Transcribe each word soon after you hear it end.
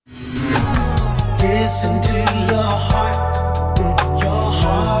Listen to your heart. Your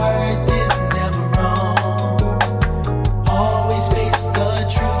heart is never wrong. Always face the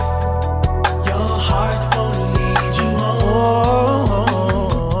truth. Your heart won't lead you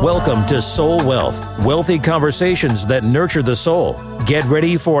home. Welcome to Soul Wealth, wealthy conversations that nurture the soul. Get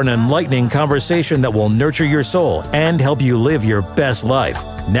ready for an enlightening conversation that will nurture your soul and help you live your best life.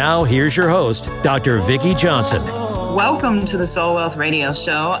 Now, here's your host, Dr. Vicki Johnson. Welcome to the Soul Wealth Radio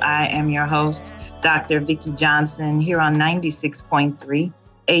Show. I am your host, Dr. Vicki Johnson, here on 96.3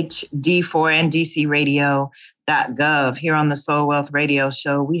 HD4 and DCRadio.gov. Here on the Soul Wealth Radio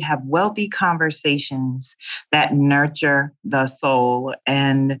Show, we have wealthy conversations that nurture the soul.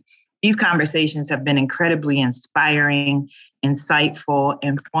 And these conversations have been incredibly inspiring, insightful,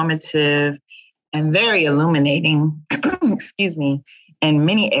 informative, and very illuminating, in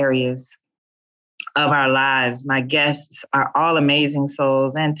many areas of our lives. My guests are all amazing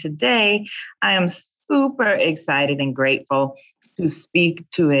souls. And today I am super excited and grateful to speak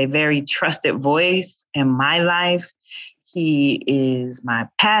to a very trusted voice in my life. He is my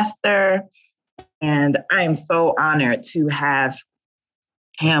pastor, and I am so honored to have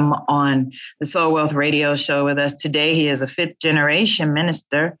him on the Soul Wealth Radio Show with us today. He is a fifth generation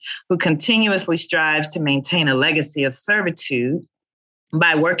minister who continuously strives to maintain a legacy of servitude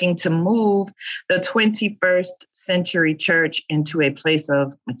by working to move the 21st century church into a place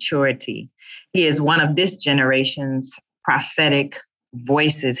of maturity. He is one of this generation's prophetic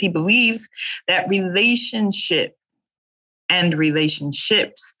voices. He believes that relationships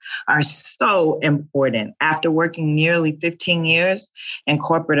are so important. After working nearly 15 years in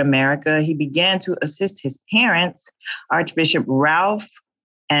corporate America, he began to assist his parents, Archbishop Ralph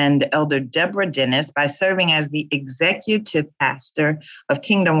and Elder Deborah Dennis, by serving as the executive pastor of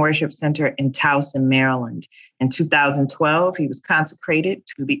Kingdom Worship Center in Towson, Maryland. In 2012, he was consecrated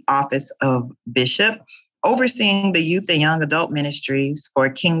to the office of bishop, overseeing the youth and young adult ministries for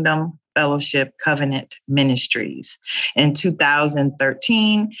Kingdom Fellowship Covenant Ministries. In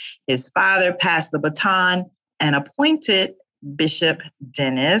 2013, his father passed the baton and appointed Bishop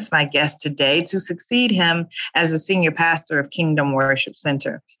Dennis, my guest today, to succeed him as the senior pastor of Kingdom Worship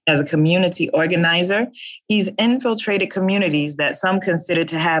Center. As a community organizer, he's infiltrated communities that some consider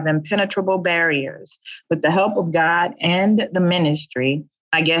to have impenetrable barriers. With the help of God and the ministry,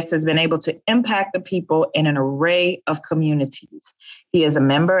 my guest has been able to impact the people in an array of communities. He is a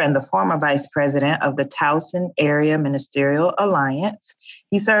member and the former vice president of the Towson Area Ministerial Alliance.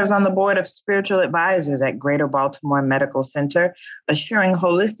 He serves on the board of spiritual advisors at Greater Baltimore Medical Center, assuring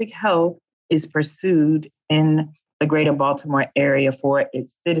holistic health is pursued in the Greater Baltimore area for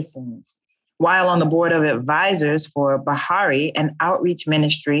its citizens. While on the board of advisors for Bahari, an outreach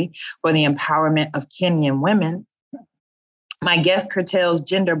ministry for the empowerment of Kenyan women, my guest curtails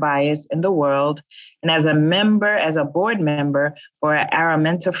gender bias in the world, and as a board member for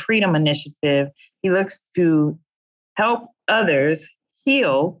Araminta Freedom Initiative, he looks to help others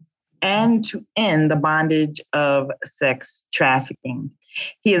heal and to end the bondage of sex trafficking.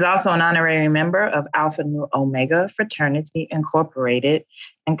 He is also an honorary member of Alpha Nu Omega Fraternity Incorporated,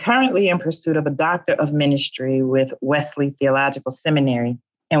 and currently in pursuit of a Doctor of Ministry with Wesley Theological Seminary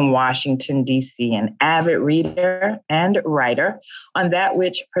in Washington, D.C., an avid reader and writer on that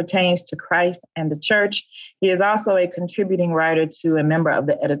which pertains to Christ and the church. He is also a contributing writer to a member of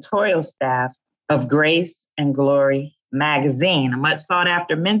the editorial staff of Grace and Glory magazine, a much sought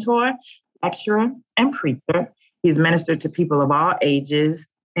after mentor, lecturer, and preacher. He's ministered to people of all ages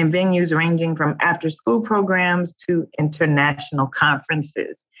in venues ranging from after-school programs to international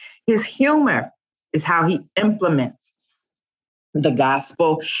conferences. His humor is how he implements the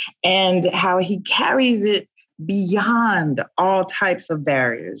gospel and how he carries it beyond all types of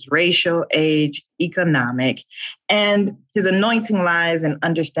barriers, racial, age, economic, and his anointing lies in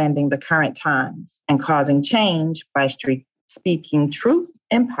understanding the current times and causing change by speaking truth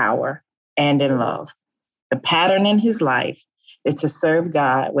in power and in love. The pattern in his life is to serve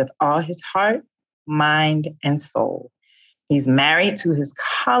God with all his heart, mind, and soul. He's married to his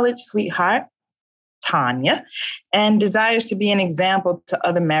college sweetheart, Tanya, and desires to be an example to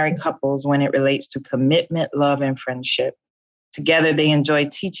other married couples when it relates to commitment, love, and friendship. Together, they enjoy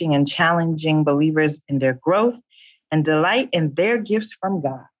teaching and challenging believers in their growth and delight in their gifts from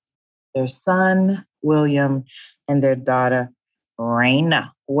God, their son, William, and their daughter, Raina.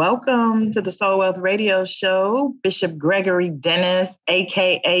 Welcome to the Soul Wealth Radio Show, Bishop Gregory Dennis,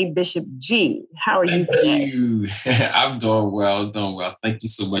 a.k.a. Bishop G. How are you today? I'm doing well. Thank you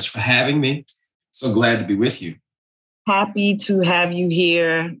so much for having me. So glad to be with you. Happy to have you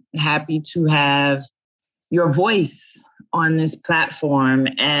here. Happy to have your voice on this platform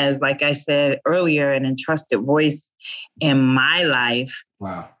as, like I said earlier, an entrusted voice in my life.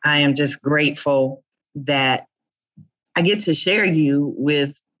 Wow. I am just grateful that I get to share you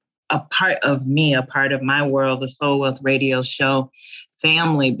with a part of me, a part of my world, the Soul Wealth Radio Show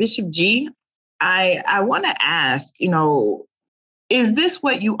family. Bishop G, I want to ask, is this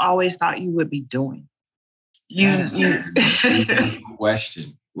what you always thought you would be doing? That's an amazing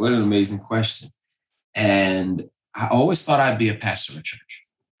question. What an amazing question. And I always thought I'd be a pastor of church.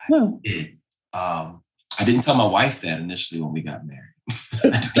 I did. I didn't tell my wife that initially when we got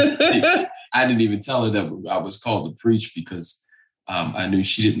married. I didn't even tell her that I was called to preach because I knew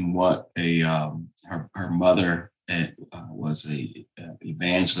she didn't want her mother was a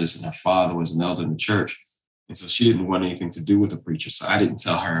evangelist and her father was an elder in the church. And so she didn't want anything to do with the preacher. So I didn't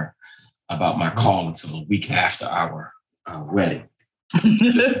tell her about my call until a week after our wedding. So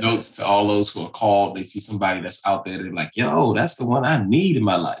just notes to all those who are called. They see somebody that's out there. They're like, yo, that's the one I need in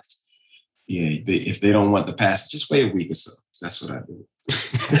my life. Yeah, if they don't want the pastor, just wait a week or so. That's what I do.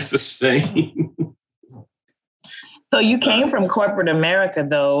 That's a shame. So you came from corporate America,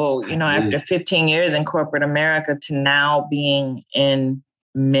 though, after 15 years in corporate America to now being in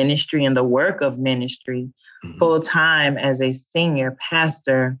ministry and the work of ministry full time as a senior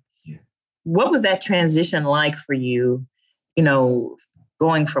pastor. Yeah. What was that transition like for you,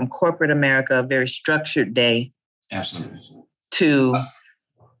 going from corporate America, a very structured day, absolutely, to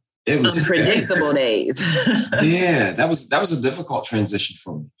it was unpredictable days? Yeah, that was a difficult transition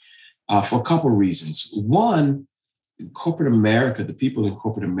for me for a couple of reasons. One, corporate America, the people in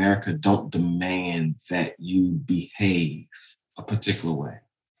corporate America don't demand that you behave a particular way.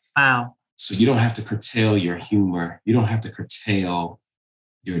 Wow. So you don't have to curtail your humor. You don't have to curtail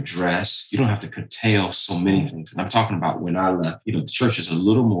your dress. You don't have to curtail so many things. And I'm talking about when I left, the church is a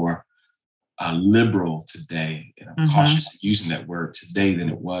little more liberal today. And I'm cautious of using that word today than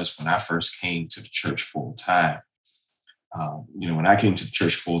it was when I first came to the church full time. When I came to the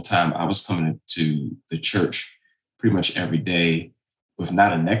church full time, I was coming to the church pretty much every day with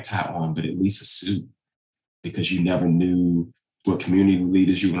not a necktie on, but at least a suit, because you never knew what community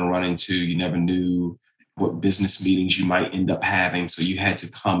leaders you were going to run into. You never knew what business meetings you might end up having. So you had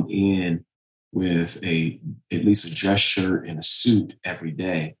to come in with at least a dress shirt and a suit every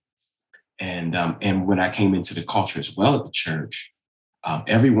day. And when I came into the culture as well at the church,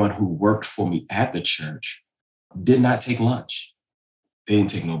 everyone who worked for me at the church did not take lunch. They didn't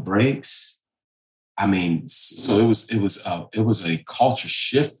take no breaks. I mean, so it was a culture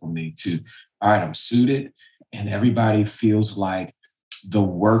shift for me to, all right, I'm suited, and everybody feels like the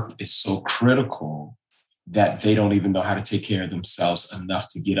work is so critical that they don't even know how to take care of themselves enough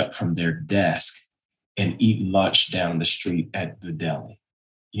to get up from their desk and eat lunch down the street at the deli,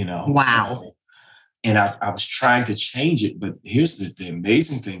 Wow. So, and I was trying to change it, but here's the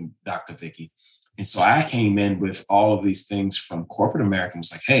amazing thing, Dr. Vicky. And so I came in with all of these things from corporate America. It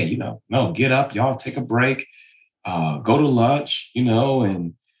was like, hey, no, get up, y'all take a break, go to lunch,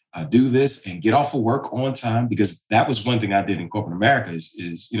 and do this and get off of work on time, because that was one thing I did in corporate America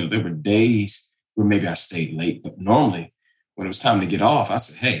is there were days where maybe I stayed late, but normally when it was time to get off, I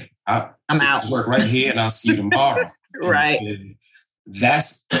said, hey, I'm out to work right here and I'll see you tomorrow. Right. And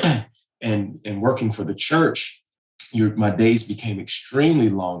that's, and working for the church, my days became extremely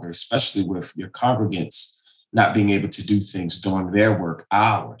longer, especially with your congregants not being able to do things during their work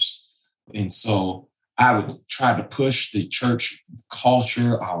hours. And so I would try to push the church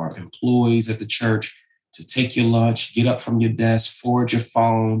culture, our employees at the church, to take your lunch, get up from your desk, forward your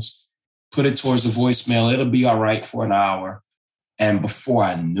phones, put it towards the voicemail. It'll be all right for an hour. And before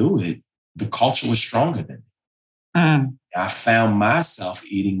I knew it, the culture was stronger than me. I found myself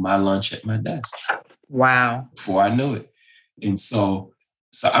eating my lunch at my desk. Wow. Before I knew it. And so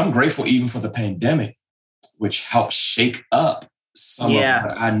I'm grateful even for the pandemic, which helped shake up some of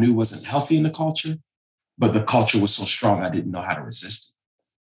what I knew wasn't healthy in the culture. But the culture was so strong, I didn't know how to resist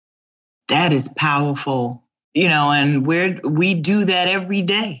it. That is powerful, and we do that every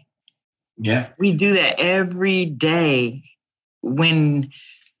day. Yeah. We do that every day when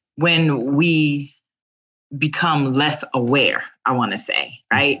we become less aware, I want to say,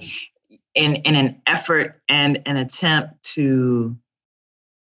 right? In an effort and an attempt to,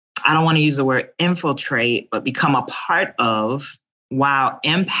 I don't want to use the word infiltrate, but become a part of while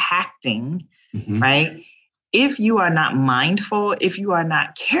impacting, right? If you are not mindful, if you are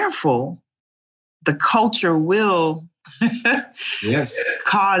not careful, the culture will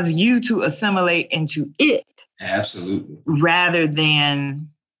cause you to assimilate into it. Absolutely. Rather than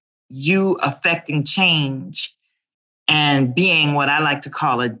you affecting change and being what I like to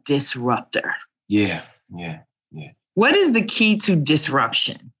call a disruptor. Yeah. What is the key to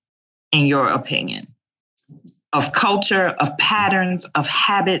disruption, in your opinion, of culture, of patterns, of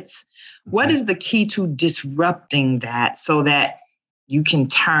habits? What is the key to disrupting that so that you can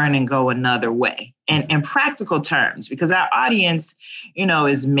turn and go another way? And in practical terms, because our audience,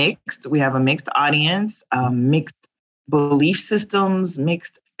 is mixed. We have a mixed audience, mixed belief systems,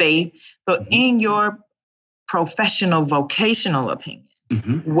 mixed faith. So in your professional, vocational opinion,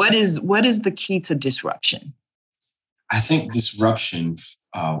 what is the key to disruption? I think disruption,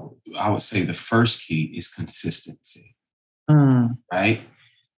 I would say the first key is consistency, right?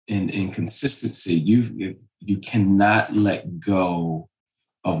 In consistency, you cannot let go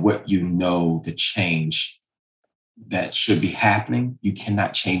of what the change that should be happening. You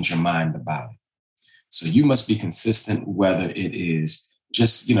cannot change your mind about it. So you must be consistent, whether it is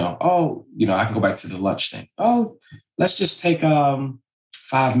just, I can go back to the lunch thing. Oh, let's just take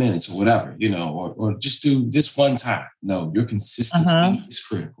 5 minutes or whatever, or just do this one time. No, your consistency is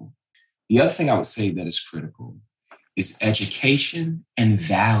critical. The other thing I would say that is critical is education and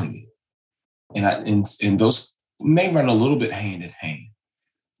value. And those may run a little bit hand in hand,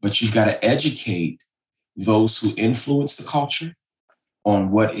 but you've got to educate those who influence the culture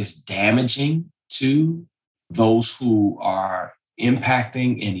on what is damaging to those who are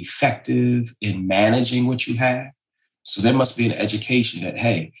impacting and effective in managing what you have. So there must be an education that,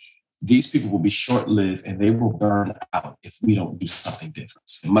 hey, these people will be short-lived and they will burn out if we don't do something different.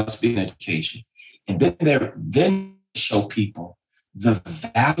 So there must be an education. And then show people the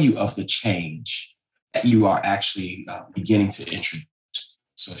value of the change that you are actually beginning to introduce.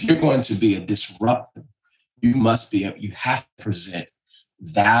 So if you're going to be a disruptor, you have to present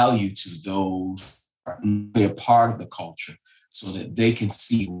value to those who are a part of the culture so that they can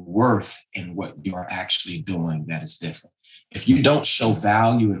see worth in what you're actually doing that is different. If you don't show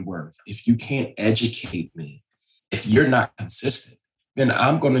value and worth, if you can't educate me, if you're not consistent, then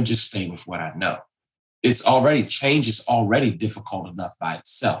I'm going to just stay with what I know. Change is already difficult enough by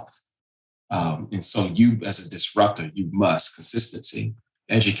itself. And so you, as a disruptor, consistency,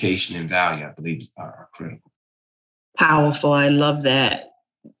 education, and value, I believe, are critical. Powerful. I love that.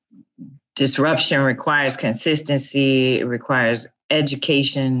 Disruption requires consistency. It requires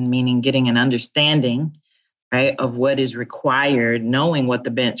education, meaning getting an understanding, right, of what is required, knowing what the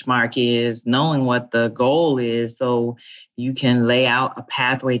benchmark is, knowing what the goal is, so you can lay out a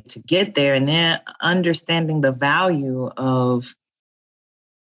pathway to get there, and then understanding the value of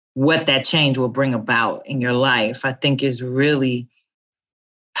what that change will bring about in your life, I think is really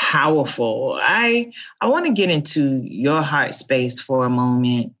powerful. I want to get into your heart space for a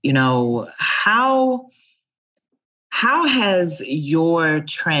moment. How has your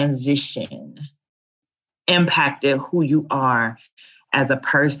transition impacted who you are as a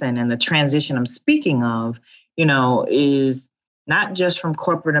person? And the transition I'm speaking of, is not just from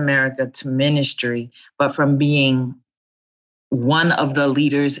corporate America to ministry, but from being one of the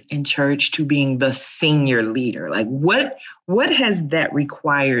leaders in church to being the senior leader. Like what has that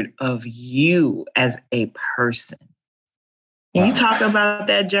required of you as a person? Can you talk about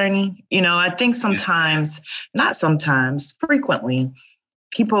that journey? I think frequently,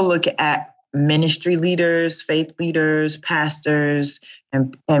 people look at ministry leaders, faith leaders, pastors,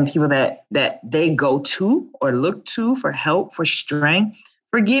 and people that they go to or look to for help, for strength,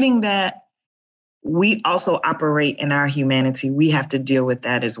 forgetting that we also operate in our humanity. We have to deal with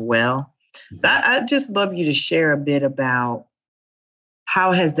that as well. So I'd just love you to share a bit about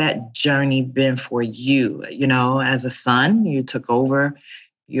how has that journey been for you? As a son, you took over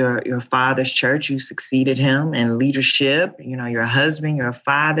your father's church, you succeeded him in leadership. You're a husband, you're a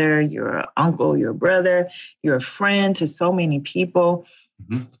father, you're an uncle, you're a brother, you're a friend to so many people.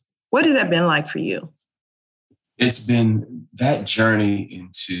 What has that been like for you? It's been that journey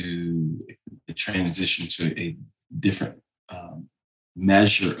into the transition to a different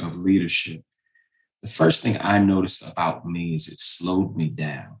measure of leadership. The first thing I noticed about me is it slowed me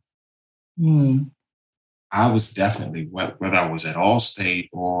down. I was definitely, whether I was at Allstate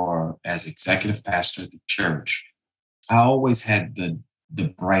or as executive pastor at the church, I always had the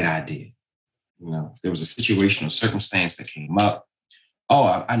bright idea. If there was a situation or circumstance that came up,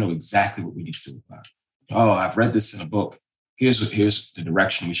 I know exactly what we need to do about it. I've read this in a book. Here's the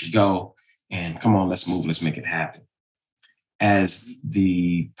direction we should go. And come on, let's move. Let's make it happen. As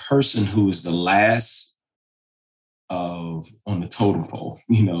the person who is the last on the totem pole,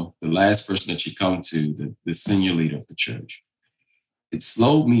 the last person that you come to, the senior leader of the church, it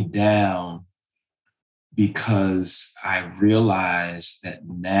slowed me down because I realized that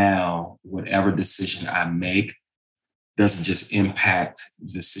now whatever decision I make doesn't just impact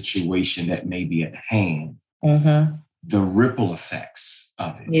the situation that may be at hand, Mm-hmm. the ripple effects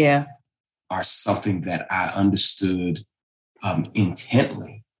of it Yeah. are something that I understood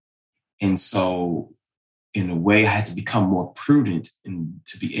intently. And so in a way, I had to become more prudent and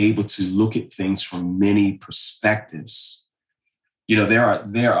to be able to look at things from many perspectives. You know, there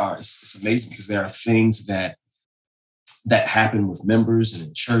are, it's amazing because there are things that happen with members and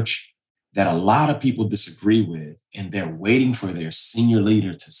in church that a lot of people disagree with, and they're waiting for their senior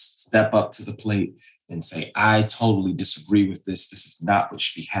leader to step up to the plate and say, I totally disagree with this. This is not what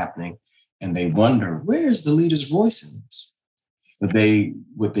should be happening. And they wonder, where's the leader's voice in this? But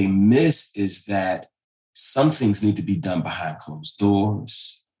what they miss is that some things need to be done behind closed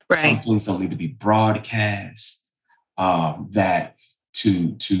doors. Right. Some things don't need to be broadcast. That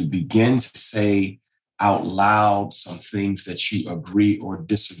to begin to say out loud some things that you agree or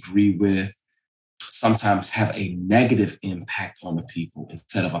disagree with sometimes have a negative impact on the people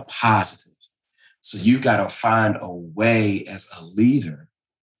instead of a positive. So you've got to find a way as a leader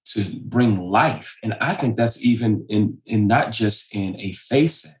to bring life. And I think that's even in not just in a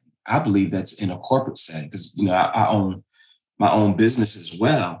faith setting. I believe that's in a corporate setting because, you know, I own my own business as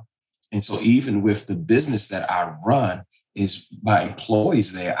well. And so even with the business that I run is my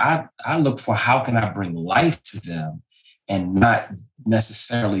employees there, I look for how can I bring life to them and not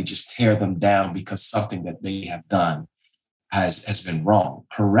necessarily just tear them down because something that they have done has been wrong.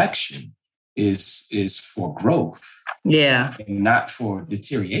 Correction is for growth. Yeah. And not for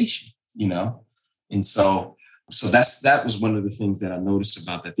deterioration, you know? And so that was one of the things that I noticed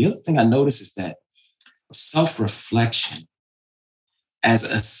about that. The other thing I noticed is that self-reflection. As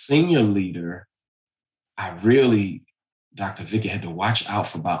a senior leader, I really, Dr. Vicky, had to watch out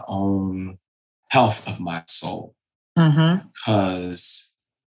for my own health of my soul because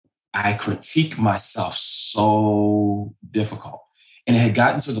I critique myself so difficult. And it had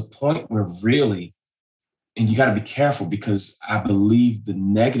gotten to the point where really, and you got to be careful because I believe the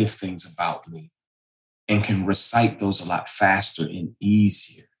negative things about me and can recite those a lot faster and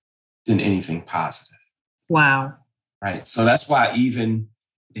easier than anything positive. Wow. Right. So that's why even,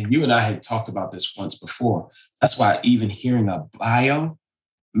 and you and I had talked about this once before, that's why even hearing a bio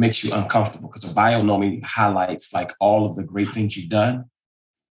makes you uncomfortable because a bio normally highlights like all of the great things you've done.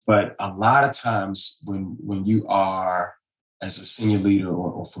 But a lot of times when you are as a senior leader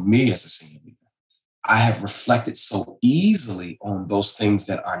or for me as a senior leader, I have reflected so easily on those things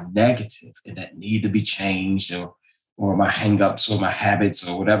that are negative and that need to be changed or my hangups or my habits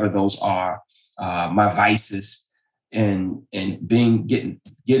or whatever those are, my vices and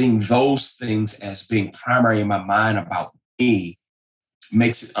getting those things as being primary in my mind about me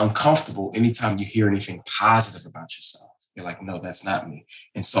makes it uncomfortable anytime you hear anything positive about yourself. You're like, no, that's not me.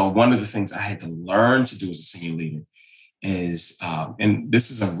 And so one of the things I had to learn to do as a senior leader is, and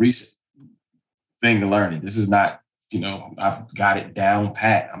this is a recent thing to learn it. This is not, you know, I've got it down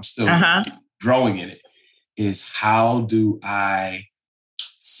pat. I'm still growing in it. Is how do I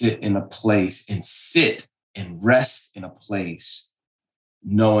sit in a place and rest in a place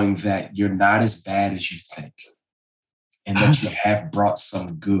knowing that you're not as bad as you think and that you have brought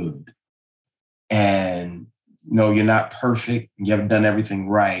some good. And no, you're not perfect. You haven't done everything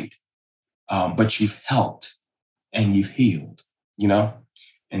right, but you've helped and you've healed, you know?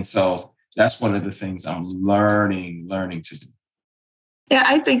 And so that's one of the things I'm learning to do. Yeah,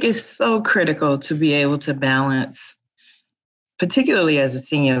 I think it's so critical to be able to balance, particularly as a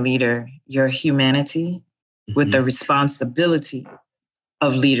senior leader, your humanity with the responsibility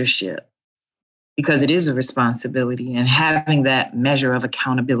of leadership, because it is a responsibility, and having that measure of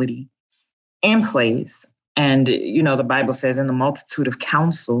accountability in place. And, you know, the Bible says in the multitude of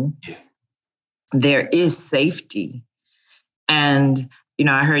counsel, there is safety. And, you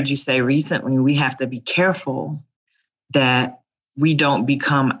know, I heard you say recently, we have to be careful that we don't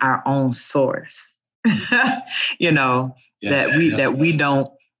become our own source, you know, that we don't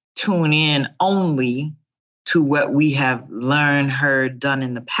tune in only to what we have learned, heard, done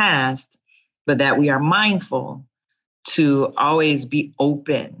in the past, but that we are mindful to always be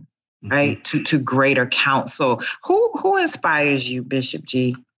open, right, to greater counsel. Who inspires you, Bishop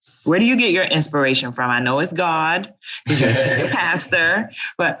G? Where do you get your inspiration from? I know it's God, because you're a pastor,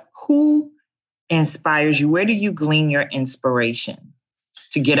 but who inspires you? Where do you glean your inspiration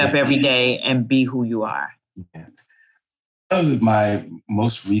to get up every day and be who you are? Yeah. One of my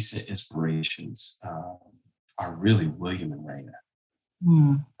most recent inspirations are really William and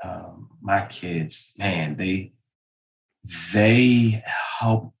Raina. My kids, man, they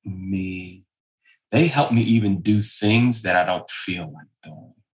help me. They help me even do things that I don't feel like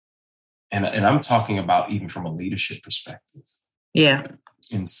doing. And I'm talking about even from a leadership perspective. Yeah.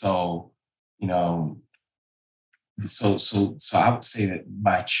 And so, you know, So I would say that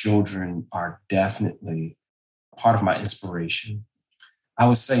my children are definitely part of my inspiration. I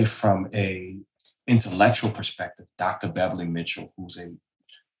would say from a intellectual perspective, Dr. Beverly Mitchell, who's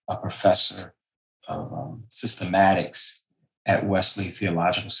a professor of systematics at Wesley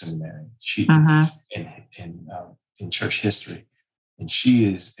Theological Seminary. She in church history, and she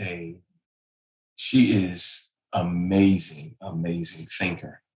is amazing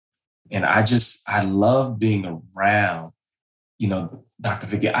thinker. And I love being around, Dr.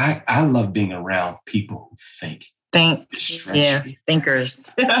 Vicky, I love being around people who think. Thinkers.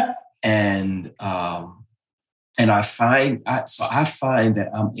 And I find that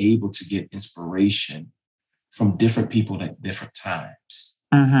I'm able to get inspiration from different people at different times.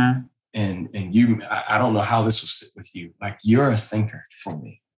 Mm-hmm. And you, I don't know how this will sit with you. Like, you're a thinker for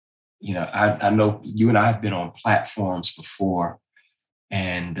me. I know you and I have been on platforms before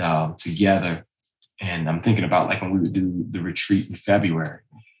and together. And I'm thinking about like when we would do the retreat in February.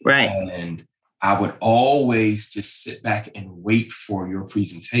 Right. And I would always just sit back and wait for your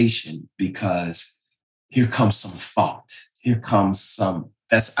presentation, because here comes some thought. Here comes some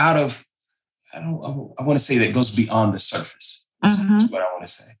that's out of, I want to say that goes beyond the surface. That's what I want to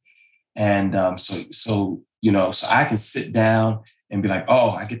say. And so I can sit down and be like,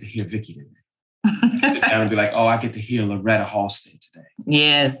 oh, I get to hear Vicky today. Sit down and be like, oh, I get to hear Loretta Halstead today.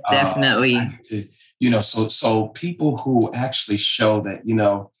 Yes, definitely. I get to, so people who actually show that,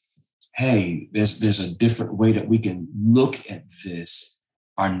 hey, there's a different way that we can look at this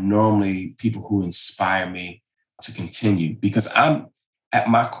are normally people who inspire me to continue, because at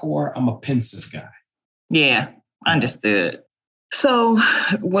my core, I'm a pensive guy. Yeah, understood. So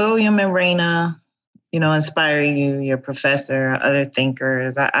William and Raina, inspire you, your professor, other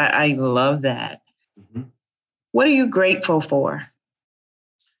thinkers. I love that. Mm-hmm. What are you grateful for?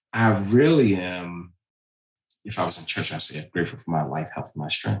 I really am. If I was in church, I'd say I'm grateful for my life, health, and my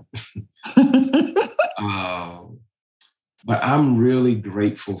strength. But I'm really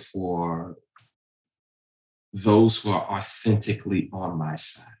grateful for those who are authentically on my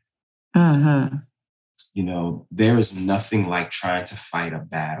side. Mm-hmm. There is nothing like trying to fight a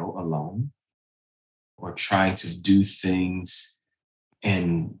battle alone, or trying to do things.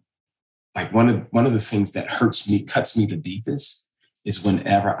 And like one of the things that cuts me the deepest, is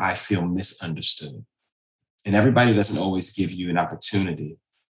whenever I feel misunderstood. And everybody doesn't always give you an opportunity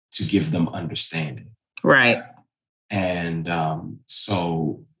to give them understanding. Right. And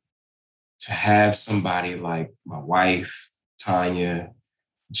so to have somebody like my wife, Tanya,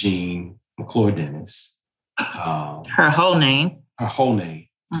 Jean McClure Dennis, her whole name,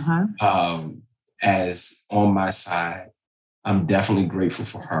 mm-hmm. As on my side, I'm definitely grateful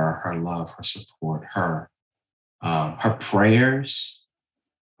for her love, her support, her prayers,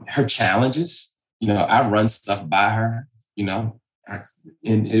 her challenges. I run stuff by her, and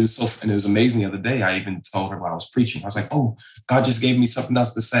it was amazing the other day. I even told her while I was preaching, I was like, oh, God just gave me something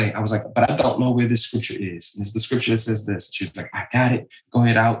else to say. I was like, but I don't know where this scripture is. And it's the scripture that says this. She was like, I got it. Go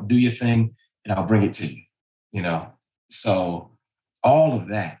ahead out, do your thing, and I'll bring it to you. So all of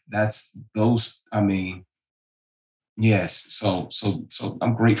that, yes. So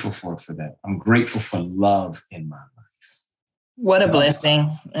I'm grateful for that. I'm grateful for love in my life. What a blessing,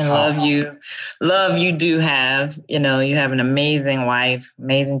 and love you do have. You have an amazing wife,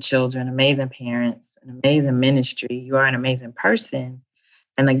 amazing children, amazing parents, an amazing ministry. You are an amazing person.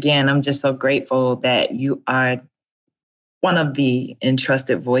 And again, I'm just so grateful that you are one of the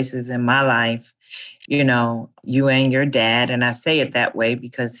entrusted voices in my life. You and your dad, and I say it that way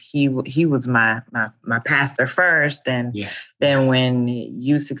because he was my pastor first, and then when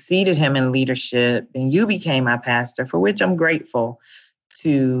you succeeded him in leadership, then you became my pastor, for which I'm grateful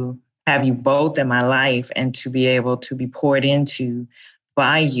to have you both in my life and to be able to be poured into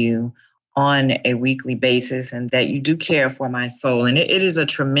by you on a weekly basis, and that you do care for my soul. And it is a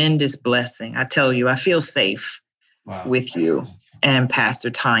tremendous blessing. I tell you, I feel safe with you and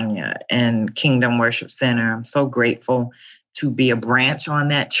Pastor Tanya and Kingdom Worship Center. I'm so grateful to be a branch on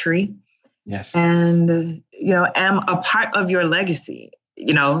that tree. Yes. And, am a part of your legacy.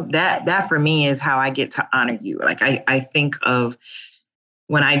 That for me is how I get to honor you. Like I think of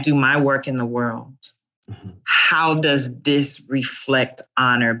when I do my work in the world, mm-hmm. How does this reflect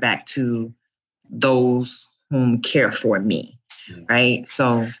honor back to those whom care for me? Yeah. Right.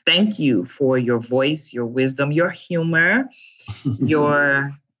 So thank you for your voice, your wisdom, your humor,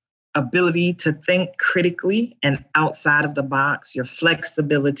 your ability to think critically and outside of the box, your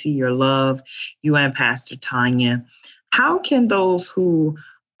flexibility, your love, you and Pastor Tanya. How can those who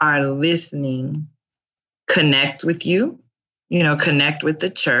are listening connect with you, connect with the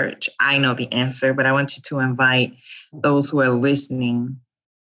church? I know the answer, but I want you to invite those who are listening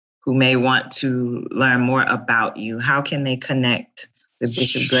who may want to learn more about you. How can they connect with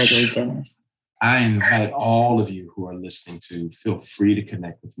Bishop Gregory Dennis? I invite all of you who are listening to feel free to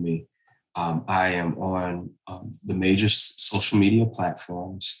connect with me. I am on the major social media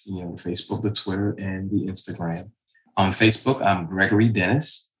platforms, Facebook, the Twitter, and the Instagram. On Facebook, I'm Gregory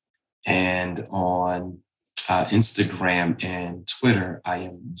Dennis. And on Instagram and Twitter, I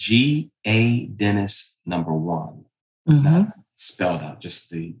am G.A. Dennis #1. Not spelled out, just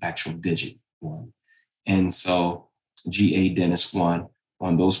the actual digit 1. And so G.A. Dennis 1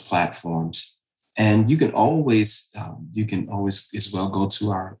 on those platforms. And you can always as well go to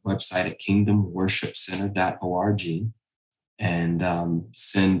our website at kingdomworshipcenter.org and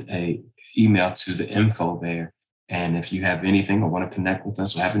send an email to the info there. And if you have anything or want to connect with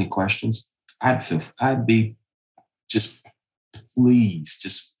us or have any questions, I'd be just pleased.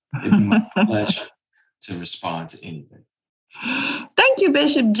 It'd be my pleasure to respond to anything. Thank you,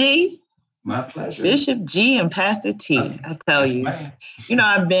 Bishop G. My pleasure. Bishop G and Pastor T. I tell you,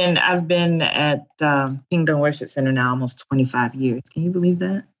 I've been at Kingdom Worship Center now almost 25 years. Can you believe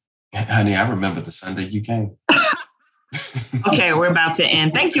that? Honey, I remember the Sunday you came. Okay, we're about to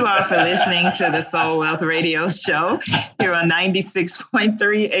end. Thank you all for listening to the Soul Wealth Radio Show here on 96.3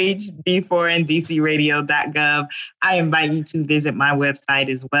 HD4 and DCRadio.gov. I invite you to visit my website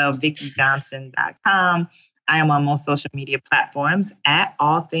as well, VickiJohnson.com. I am on most social media platforms at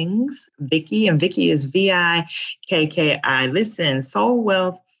All Things Vicki, and Vicki is VIKKI. Listen, Soul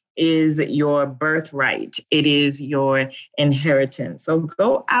Wealth is your birthright. It is your inheritance. So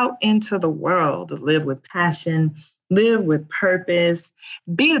go out into the world, live with passion, live with purpose,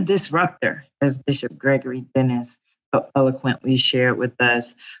 be a disruptor, as Bishop Gregory Dennis so eloquently shared with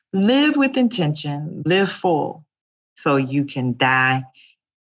us. Live with intention, live full, so you can die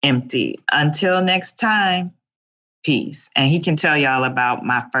empty. Until next time, peace. And he can tell y'all about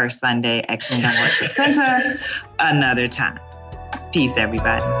my first Sunday at Kingdom Worship Center another time. Peace,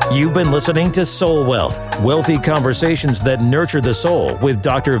 everybody. You've been listening to Soul Wealth, wealthy conversations that nurture the soul with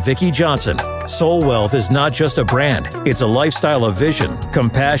Dr. Vicki Johnson. Soul Wealth is not just a brand. It's a lifestyle of vision,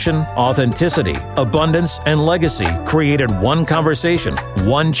 compassion, authenticity, abundance, and legacy created one conversation,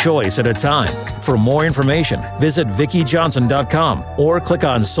 one choice at a time. For more information, visit VickiJohnson.com or click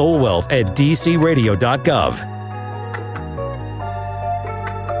on Soul Wealth at DCRadio.gov.